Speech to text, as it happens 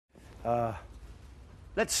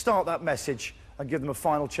Let's start that message and give them a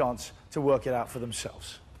final chance to work it out for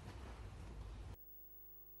themselves.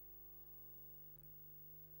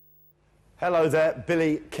 Hello there,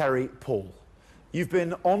 Billy, Kerry, Paul. You've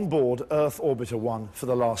been on board Earth Orbiter 1 for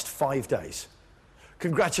the last 5 days.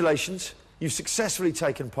 Congratulations, you've successfully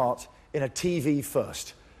taken part in a TV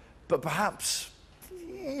first, but perhaps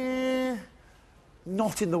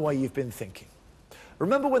not in the way you've been thinking.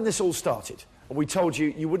 Remember when this all started and we told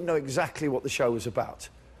you you wouldn't know exactly what the show was about?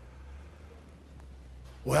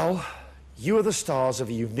 Well, you are the stars of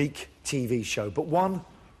a unique TV show, but one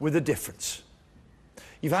with a difference.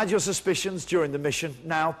 You've had your suspicions during the mission.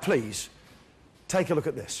 Now, please, take a look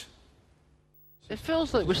at this. It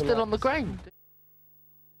feels like we're still on the ground.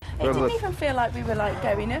 It didn't even feel like we were like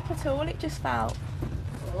going up at all. It just felt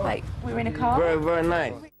like we were in a car. Very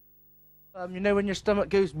nice. You know when your stomach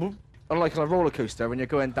goes boom, on like on a roller coaster when you're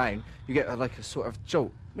going down, you get like a sort of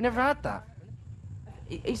jolt. We never had that.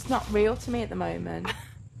 It's not real to me at the moment.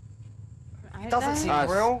 It doesn't seem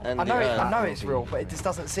real. I know it's real, but it just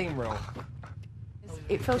doesn't seem real.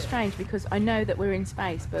 It feels strange because I know that we're in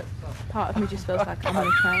space, but part of me just feels like I'm on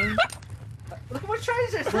a train. Look at what train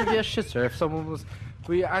is this? Would it be a shitter if someone was...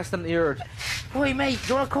 We accidentally heard, "Oi mate, do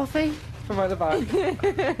you want a coffee?" From out the back.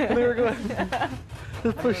 And we were going...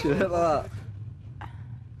 Just push it like that.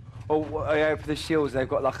 Or I open the shields and they've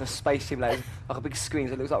got like a space simulator, like a big screen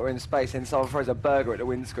so it looks like we're in space, and someone throws a burger at the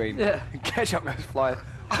windscreen. Yeah. And ketchup goes flying.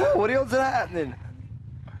 Oh, what are the odds of that happening?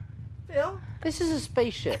 Phil? This is a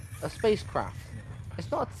spaceship, a spacecraft. It's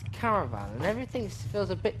not a caravan, and everything feels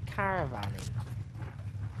a bit caravan-y.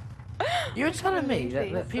 You're telling me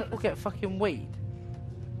that people get fucking weed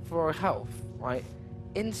for our health, right,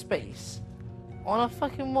 in space, on a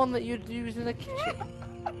fucking one that you'd use in a kitchen?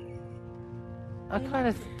 I kind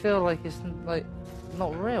of feel like it's like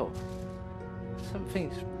not real.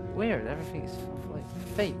 Something's weird. Everything's like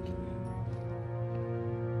fake.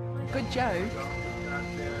 Good joke.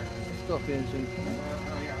 It's got to be a joke.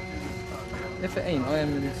 If it ain't, I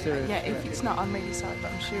am really serious. Yeah, if it's not, I'm really sorry,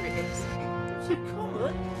 but I'm sure it is.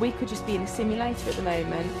 We could just be in a simulator at the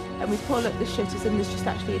moment, and we pull up the shutters and there's just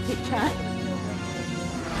actually a picture.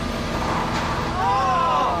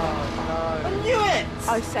 Oh, no. I knew it!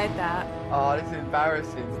 I said that. Oh, this is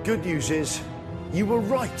embarrassing. The good news is, you were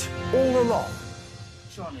right all along.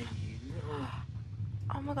 Johnny, you little...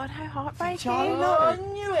 Oh my God, how heartbreaking. Charlie, no, I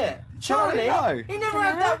knew it. Charlie, no. He never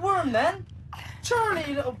had that worm then. Charlie,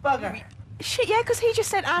 you little bugger. Shit, yeah, because he just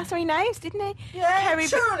said our 3 names, didn't he? Yeah, Kerry,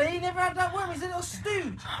 Charlie, he never had that worm. He's a little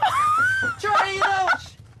stooge. Charlie, you little...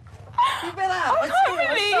 You've been out. I can't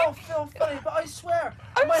believe... I feel funny, but I swear...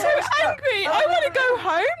 I'm so angry. I want to go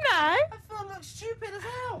home now. I feel like stupid as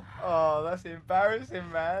hell. Oh, that's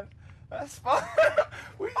embarrassing, man. That's fine.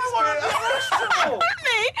 We just I want to be an astronaut.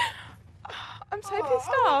 Me? I'm so pissed I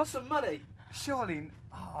want off. some money. Surely...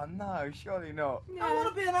 Oh, no, surely not. Yeah. I want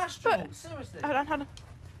to be an astronaut, seriously. Hold on, hold on.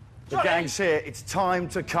 The gang's here. It's time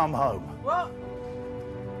to come home. What?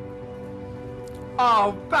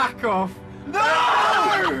 Oh, back off!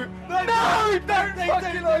 No! No! Don't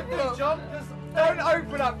fucking open up! John, don't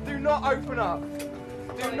open up! Do not open up!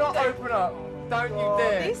 Do not open up! Don't you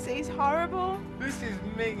dare! This is horrible. This is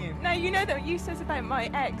minging. Now, you know that you says about my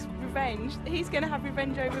ex, revenge. He's going to have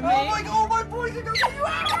revenge over me. Oh my God, all my boys are going to get you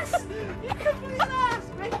ass! You complete ass!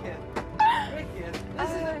 Wicked. Wicked. This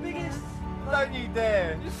is the biggest... Don't you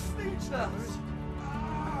dare! You're speechless.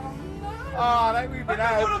 Oh, no. Oh, that we've been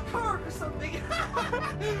out. I want a card or something. I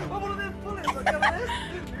want them bullets. I got this.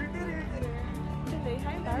 Billy,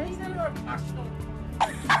 how embarrassing. You are passionate.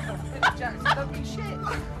 Jackson, don't be shit.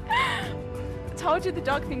 I told you the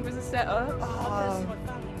dog thing was a setup. Oh,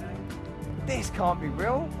 this can't be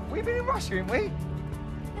real. We've been in Russia, haven't we?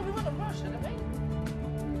 Yeah, we went to Russia, didn't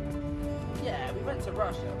we? Yeah, we went to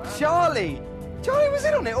Russia, man. Charlie! Charlie was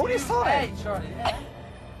in on it all this time. Hey, Charlie, yeah.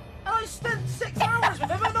 And I spent 6 hours with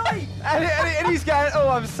him at night. and he's going, oh,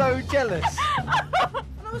 I'm so jealous. And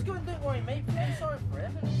I was going, don't worry, mate, I'm sorry for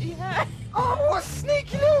him. Yeah. Oh, what a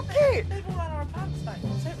sneaky little kid. They've all had our pants down.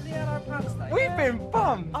 Totally had our pants down. We've been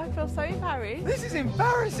bummed. I feel so embarrassed. This is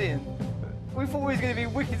embarrassing. We thought we was going to be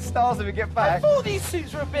wicked stars when we get back. I thought these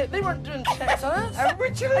suits were a bit, they weren't doing checks on us. And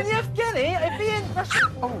Richard And Yevgeny, if he in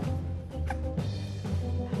Russia... Oh.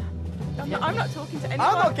 I'm not talking to anyone.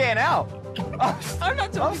 I'm not getting out. I'm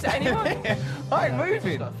not talking to anyone. I ain't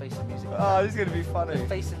moving. Got face of music. Oh, this is going to be funny.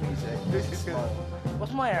 Face of music. This is good.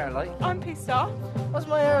 What's my hair like? I'm pissed off. What's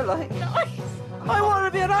my hair like? Nice. I want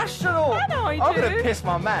to be an astronaut. I know I do. I'm going to piss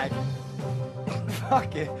my mag.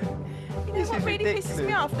 Fuck it. You know what really pisses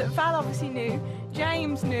me off? That Val obviously knew,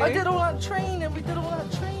 James knew. I did all that training, we did all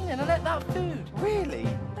that training, and ate that food. Really?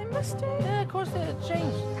 They must do. Yeah, of course they had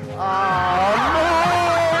changed. Oh, no!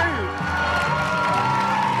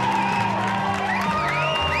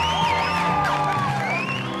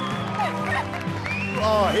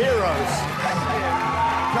 Oh, heroes.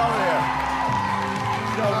 Come here.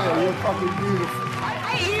 Come here, you're fucking beautiful. I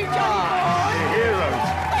hate you, Johnny boy. You're heroes.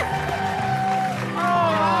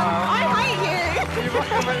 I hate you. You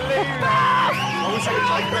fucking believe that? I wish I could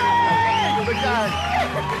take credit for the gang.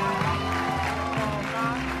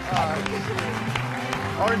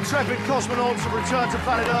 Our intrepid cosmonauts have returned to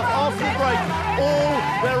planet Earth after the break. All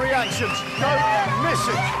their reactions. Don't miss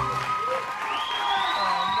it.